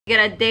You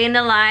get a day in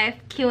the life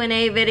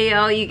Q&A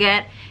video, you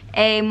get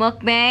a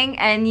mukbang,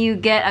 and you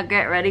get a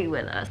get ready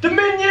with us. The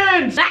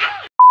minions!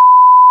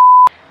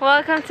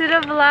 Welcome to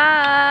the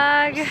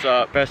vlog. What's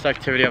up? Best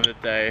activity of the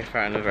day for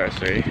our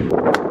anniversary.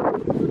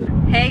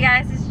 Hey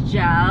guys, it's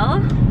Gel.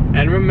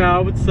 And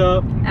Romel, what's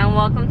up? And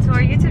welcome to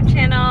our YouTube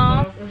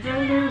channel.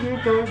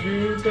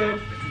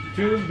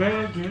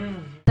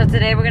 So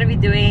today we're going to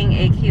be doing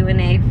a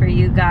Q&A for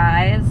you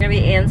guys. We're going to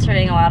be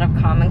answering a lot of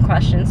common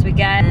questions we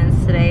get. And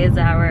today is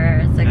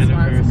our 6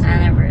 months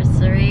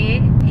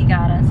anniversary. He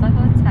got us a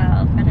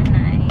hotel for the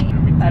night.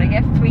 About to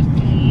get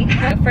freaky.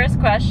 The first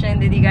question,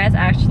 did you guys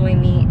actually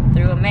meet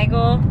through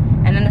Omegle?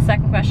 And then the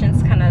second question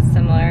is kind of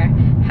similar.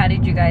 How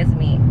did you guys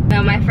meet?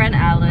 So my friend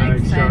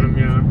Alex sent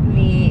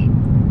me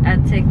a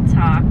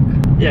TikTok.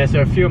 Yeah,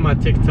 so a few of my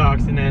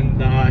TikToks, and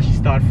then she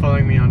started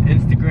following me on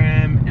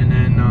Instagram, and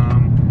then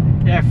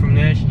yeah, from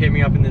there she hit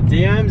me up in the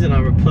DMs and I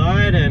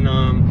replied, and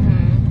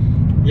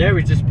yeah,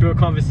 we just built a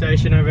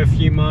conversation over a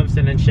few months,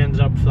 and then she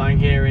ended up flying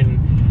here in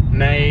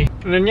May,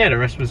 and then yeah, the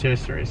rest was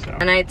history. So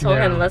and I told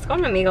him, let's go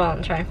on Omegle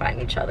and try and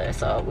find each other.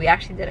 So we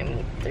actually didn't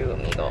meet through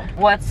Omegle.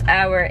 What's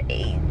our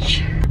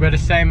age? We're the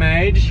same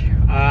age,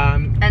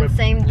 and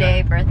same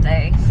day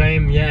birthday.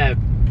 Same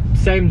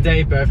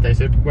day birthday.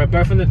 So we're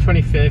both on the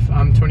 25th.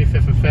 I'm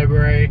 25th of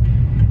February,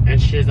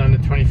 and she's on the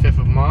 25th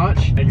of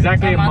March.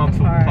 Exactly a month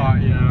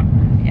apart, yeah.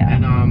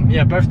 And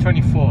yeah, both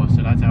 24,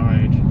 so that's our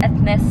age.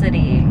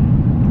 Ethnicity,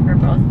 we're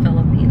both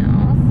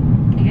Filipinos.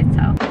 Can you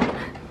tell?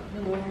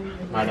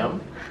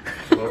 Madam,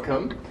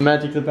 welcome.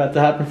 Magic's about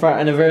to happen for our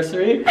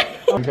anniversary.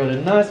 We've got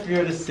a nice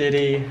view of the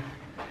city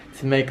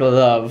to make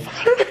love.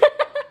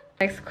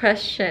 Next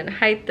question,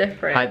 height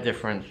difference. Height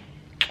difference.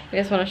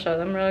 You guys want to show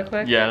them really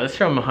quick? Yeah, let's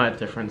show them a height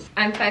difference.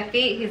 I'm 5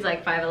 feet, he's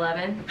like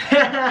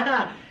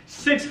 5'11".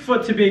 6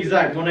 foot to be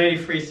exact,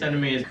 183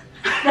 centimeters.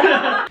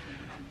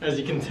 As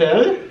you can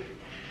tell,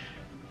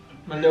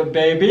 my little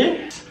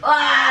baby.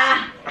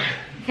 Ah!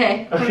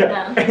 Okay, calm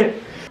down.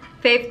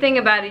 Favorite thing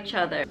about each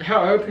other.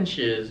 How open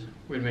she is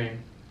with me.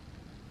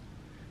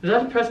 Is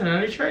that a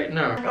personality trait?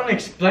 No.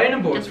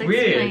 Unexplainable, it's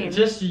weird.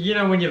 Just, you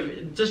know, when you're,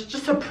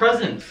 just her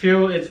presence.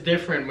 Feel it's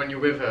different when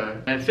you're with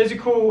her. And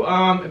physical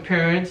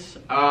appearance,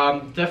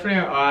 definitely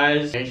her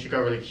eyes. She's got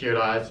really cute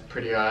eyes,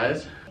 pretty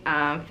eyes.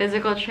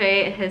 Physical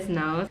trait, his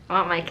nose. I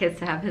want my kids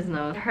to have his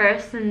nose.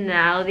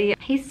 Personality,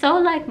 he's so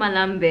like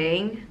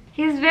malambing.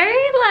 He's very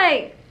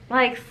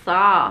like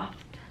soft.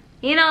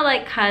 You know,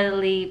 like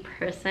cuddly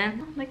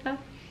person. Like that.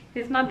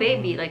 He's my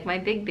baby, like my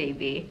big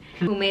baby.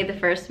 Who made the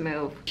first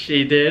move?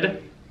 She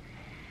did.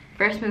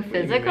 First move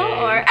physical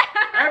or?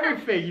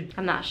 Everything.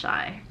 I'm not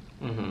shy.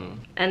 And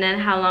then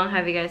how long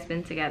have you guys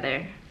been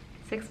together?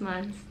 6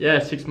 months. Yeah,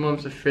 6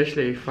 months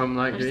officially from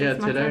like today.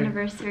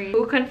 Anniversary.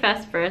 Who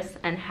confessed first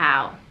and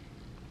how?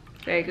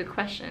 Very good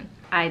question.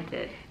 I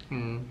did.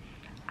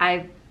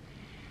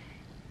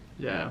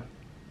 Yeah.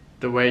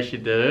 The way she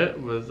did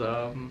it was it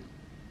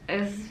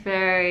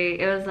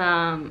was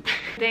the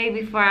day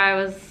before I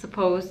was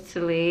supposed to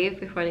leave,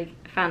 before they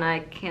found out I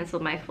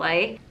canceled my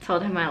flight.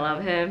 Told him I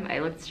love him. I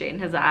looked straight in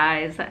his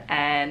eyes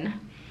and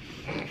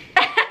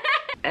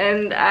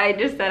and I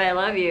just said I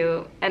love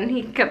you, and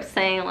he kept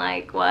saying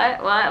like what?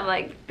 I'm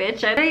like,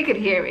 bitch, I know you could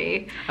hear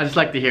me. I just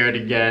like to hear it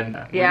again.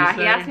 Yeah,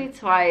 he asked me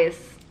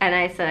twice and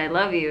I said I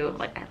love you.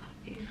 Like, I love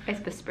you. I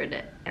whispered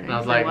it and I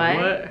was like,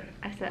 what?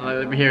 I said,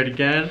 let me hear it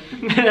again.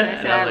 I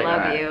said I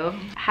love you.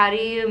 How do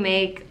you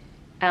make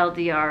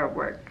LDR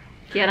work?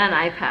 Get an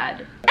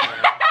iPad.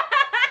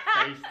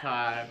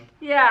 FaceTime.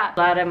 Yeah. A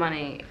lot of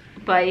money.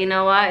 But you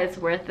know what? It's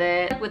worth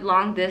it. With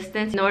long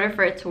distance, in order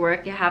for it to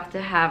work, you have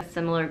to have a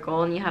similar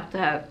goal and you have to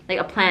have like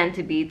a plan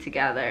to be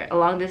together. A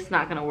long distance is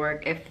not gonna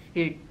work if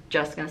you're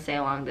just gonna stay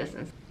a long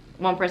distance.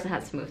 One person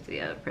has to move to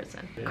the other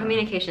person. Yeah.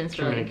 Communication is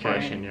really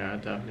important. Yeah,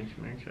 definitely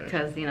communication.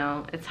 Because, you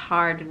know, it's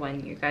hard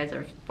when you guys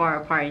are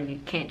far apart and you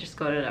can't just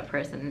go to that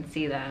person and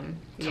see them.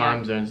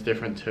 Time zone's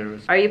different too.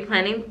 Are you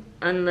planning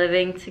on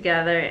living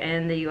together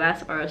in the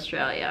US or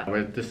Australia?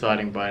 We're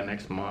deciding by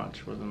next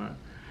March, wasn't it?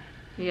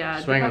 Yeah,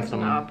 swing on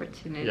some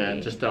opportunity.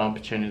 Yeah, just the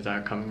opportunities that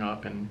are coming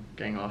up and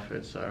getting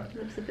offered, so.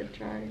 Looks a bit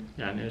dry.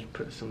 Yeah, I need to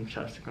put some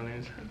chapstick on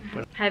it.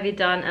 But have you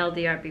done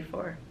LDR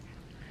before?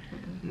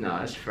 No,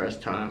 it's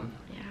first time.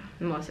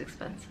 Most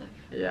expensive.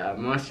 Yeah,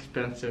 most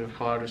expensive,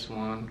 hardest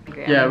one.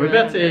 Yeah, we're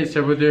about to eat,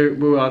 so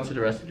we'll answer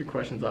the rest of the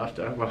questions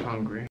after. We're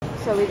hungry.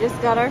 So we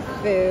just got our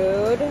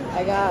food.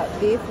 I got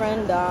beef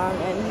rendang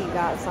and he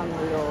got some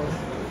noodles.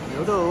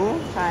 Noodle?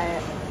 Try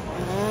it.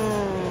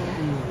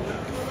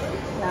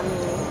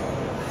 Yummy.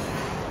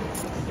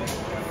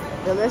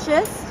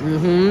 Delicious?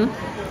 You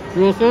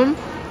want some?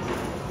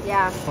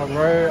 Yeah.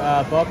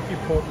 Barbecue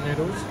pork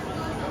noodles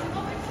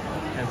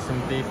and some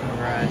beef and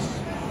rice.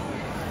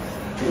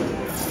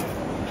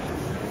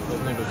 This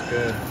noodle's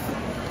good.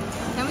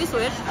 Can we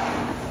switch?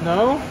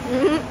 No?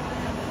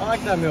 I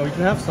like that meal. You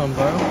can have some,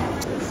 bro.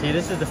 See,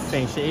 this is the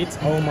thing. She eats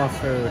all my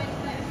food.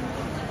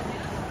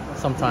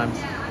 Sometimes.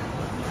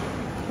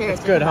 Here,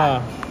 it's good,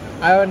 huh?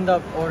 I end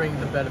up ordering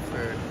the better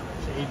food.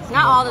 She eats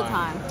not all the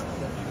time.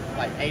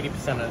 Like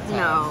 80% of the time.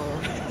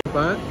 No.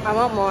 What? I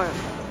want more.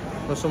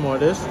 Want some more of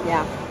this?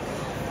 Yeah.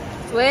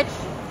 Switch.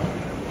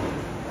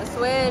 A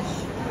switch.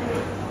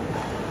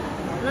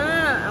 No,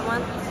 I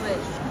want the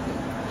switch.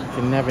 I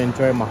can never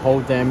enjoy my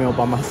whole damn meal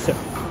by myself.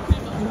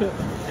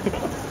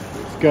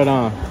 It's good,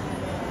 huh?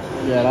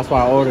 Yeah, that's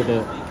why I ordered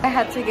it. I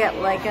had to get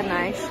like a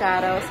nice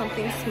shadow,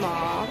 something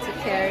small to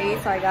carry,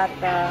 so I got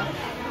the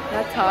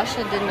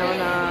Natasha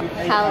Denona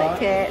palette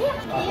kit.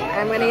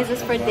 I'm gonna use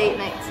this for date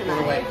night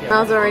tonight.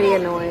 I was already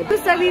annoyed. Who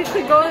said we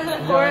could go to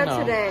Sephora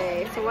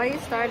today? So why are you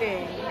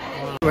starting?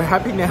 We're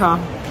happy now.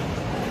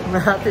 We're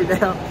happy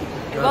now.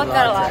 We both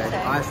got a latte.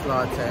 Iced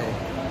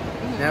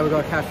latte. Now we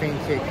got caffeine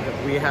kick.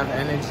 We have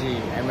energy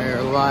and we're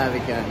alive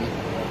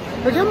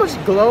again. Look how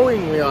much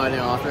glowing we are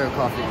now after a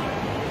coffee.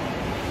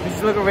 We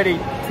just look already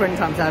 20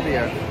 times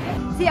happier.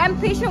 See, I'm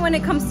patient when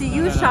it comes to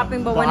you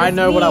shopping, but when I it's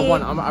know me, what I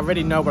want. I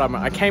already know what I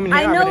want. I came in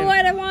here. I know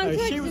what I wanted.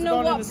 I didn't know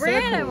what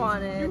brand circles. I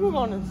wanted. You were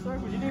going in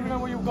circles. You didn't even know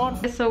where you were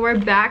going. So we're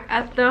back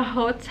at the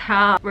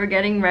hotel. We're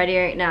getting ready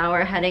right now.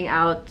 We're heading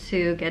out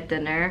to get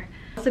dinner.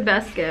 What's the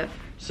best gift?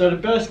 So the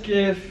best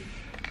gift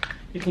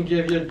you can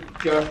give your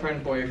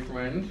girlfriend,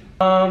 boyfriend.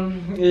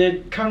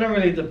 It kind of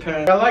really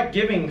depends. I like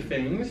giving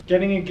things.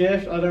 Getting a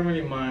gift, I don't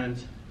really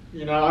mind.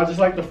 You know, I just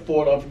like the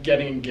thought of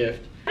getting a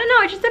gift. I don't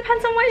know, it just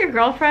depends on what your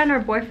girlfriend or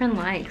boyfriend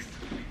likes.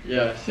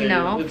 Yeah, see, you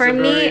know, for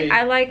me,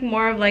 I like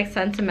more of like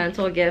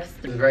sentimental gifts.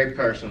 It's very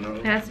personal.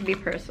 It has to be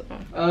personal.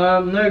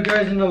 No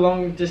goes in a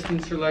long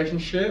distance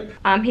relationship.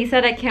 He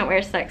said I can't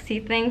wear sexy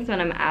things when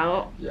I'm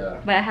out.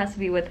 Yeah. But it has to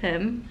be with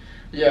him.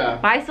 Yeah.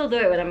 But I still do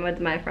it when I'm with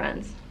my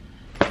friends.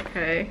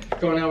 Okay.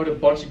 Going out with a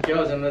bunch of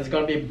girls and there's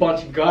gonna be a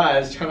bunch of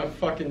guys trying to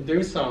fucking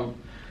do something.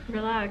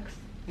 Relax.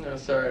 No,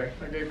 sorry,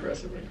 I get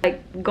aggressive.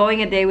 Like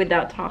going a day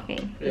without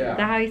talking. Yeah. Is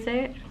that how you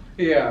say it?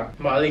 Yeah.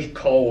 Well, at least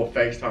call or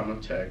FaceTime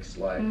or text,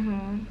 like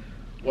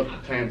what the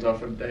plans are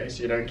for the day,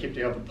 so you don't keep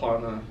the other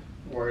partner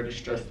worried or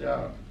stressed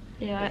out.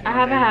 Yeah, I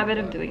have a habit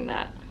of doing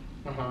that.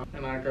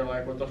 And I go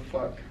like, what the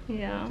fuck?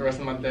 Yeah. The rest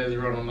of my day is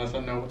ruined unless I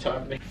know what's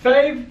happening.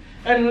 Fave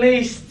and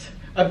least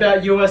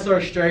about US or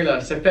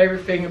Australia. So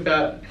favorite thing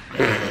about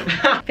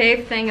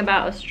Fave thing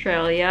about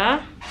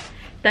Australia,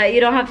 that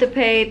you don't have to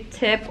pay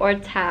tip or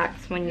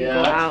tax when you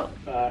go out.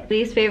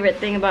 Least favorite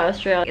thing about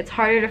Australia, it's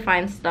harder to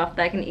find stuff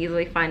that I can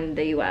easily find in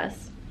the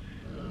US.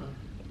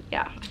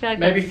 Yeah, I feel like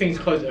maybe things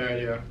close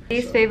earlier.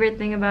 Least favorite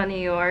thing about New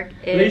York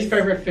is least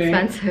favorite thing,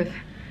 expensive.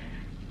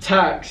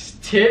 Tax,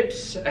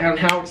 tips, and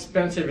how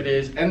expensive it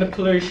is, and the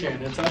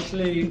pollution. It's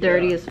actually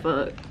dirty as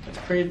fuck. It's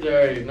pretty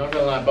dirty, not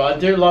gonna lie. But I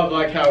do love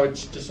like how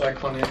it's just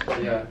iconic.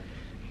 But yeah,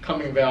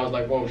 coming there, I was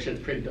like, whoa,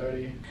 shit's pretty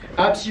dirty.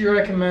 Apps you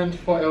recommend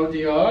for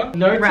LDR?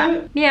 Note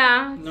it?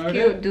 Yeah, it's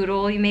cute.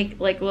 Doodle. You make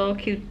like little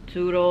cute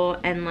doodle,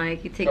 and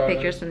like you take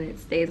pictures and it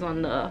stays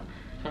on the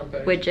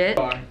widget.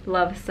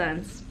 Love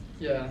Sense.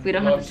 Yeah. We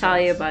don't have to tell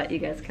you, but you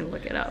guys can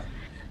look it up.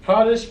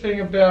 Hardest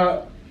thing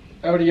about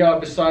LDR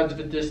besides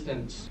the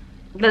distance?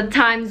 The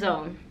time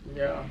zone.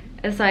 Yeah.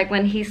 It's like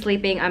when he's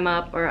sleeping, I'm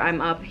up, or I'm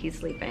up, he's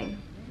sleeping.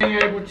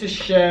 Being able to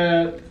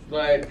share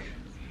like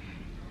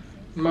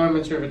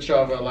moments with each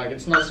other, like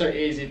it's not so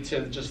easy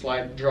to just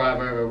like drive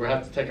over. We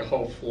have to take a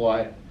whole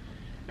flight,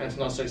 and it's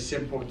not so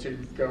simple to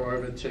go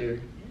over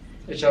to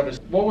each other's.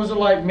 What was it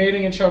like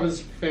meeting each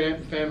other's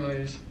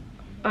families?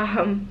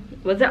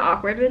 Was it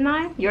awkward with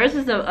mine? Yours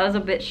was I was a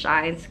bit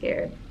shy and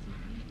scared,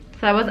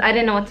 so I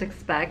didn't know what to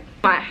expect.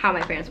 How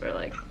my parents were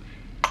like.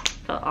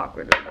 Felt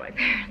awkward with my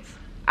parents.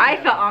 I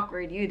felt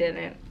awkward, you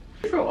didn't.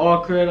 I felt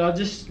awkward. I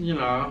just, you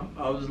know,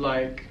 I was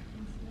like,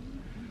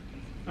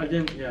 I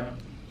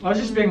was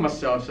just being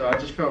myself, so I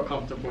just felt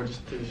comfortable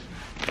just to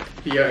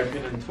be open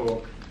and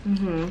talk.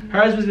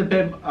 Hers was a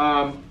bit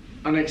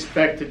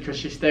unexpected because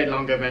she stayed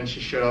longer than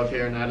she should have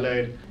here in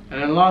Adelaide.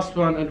 And then last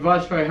one,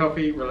 advice for a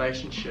healthy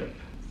relationship.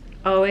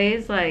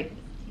 Always like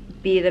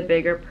be the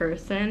bigger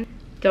person.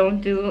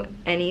 Don't do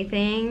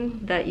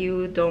anything that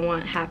you don't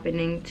want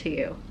happening to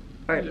you.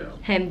 Or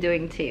him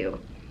doing to you.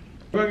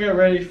 We're gonna get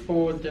ready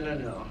for dinner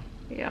now.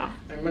 Yeah.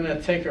 I'm gonna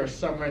take her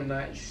somewhere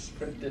nice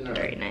for dinner.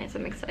 Very nice,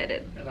 I'm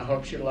excited. And I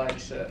hope she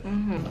likes it.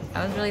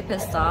 I was really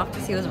pissed off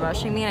because he was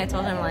rushing me, and I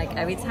told him like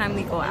every time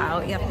we go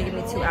out you have to give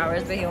me 2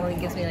 hours, but he only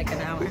gives me like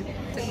an hour.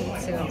 Took me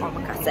to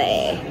omakase.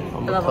 I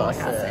love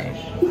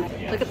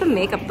omakase. Look at the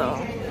makeup though.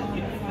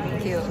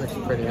 Cute. Looks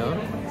pretty, huh?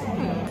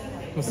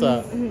 What's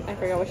that? I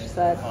forgot what she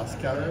said.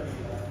 Scallop,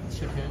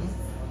 chicken.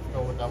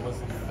 Oh, that was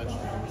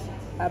vegetables.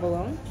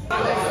 Abalone?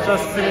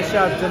 Just finished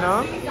our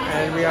dinner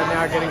and we are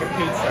now getting a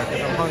pizza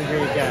because I'm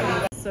hungry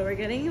again. So we're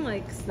getting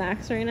like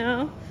snacks right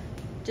now.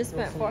 Just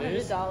spent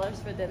 $400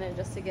 for dinner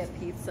just to get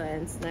pizza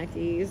and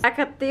snackies. Back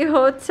at the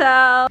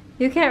hotel.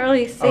 You can't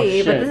really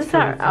see, but this is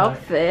our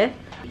outfit.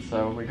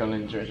 So we're gonna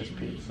enjoy this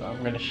pizza.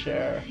 I'm gonna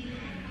share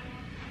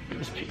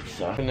this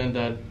pizza. And then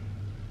that.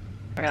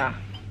 Yeah.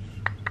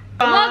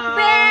 Look,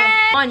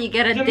 babe! Come on, you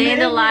get a day in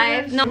the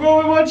life. No. What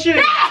are we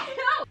watching?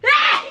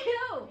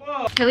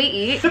 Can we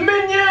eat? The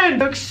minion!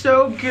 Looks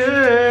so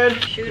good!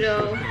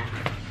 Shudo.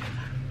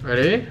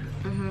 Ready?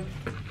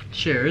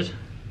 Cheers.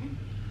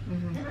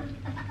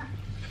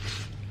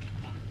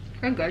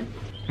 Very good.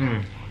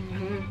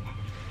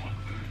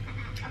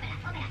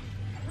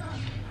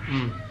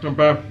 Not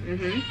bad.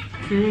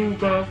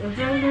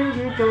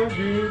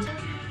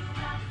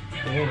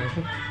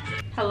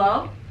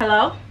 Hello?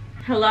 Hello?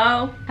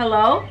 Hello?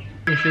 Hello?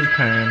 This is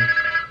pan.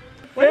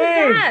 What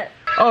is that?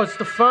 Oh, it's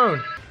the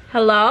phone.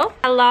 Hello?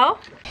 Hello?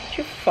 Did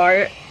you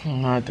fart?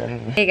 No, I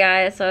didn't. Hey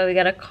guys, so we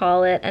gotta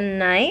call it a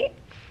night.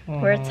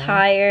 We're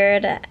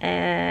tired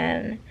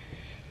and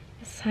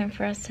it's time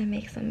for us to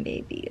make some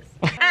babies.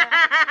 Bye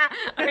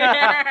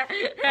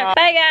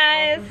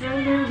guys.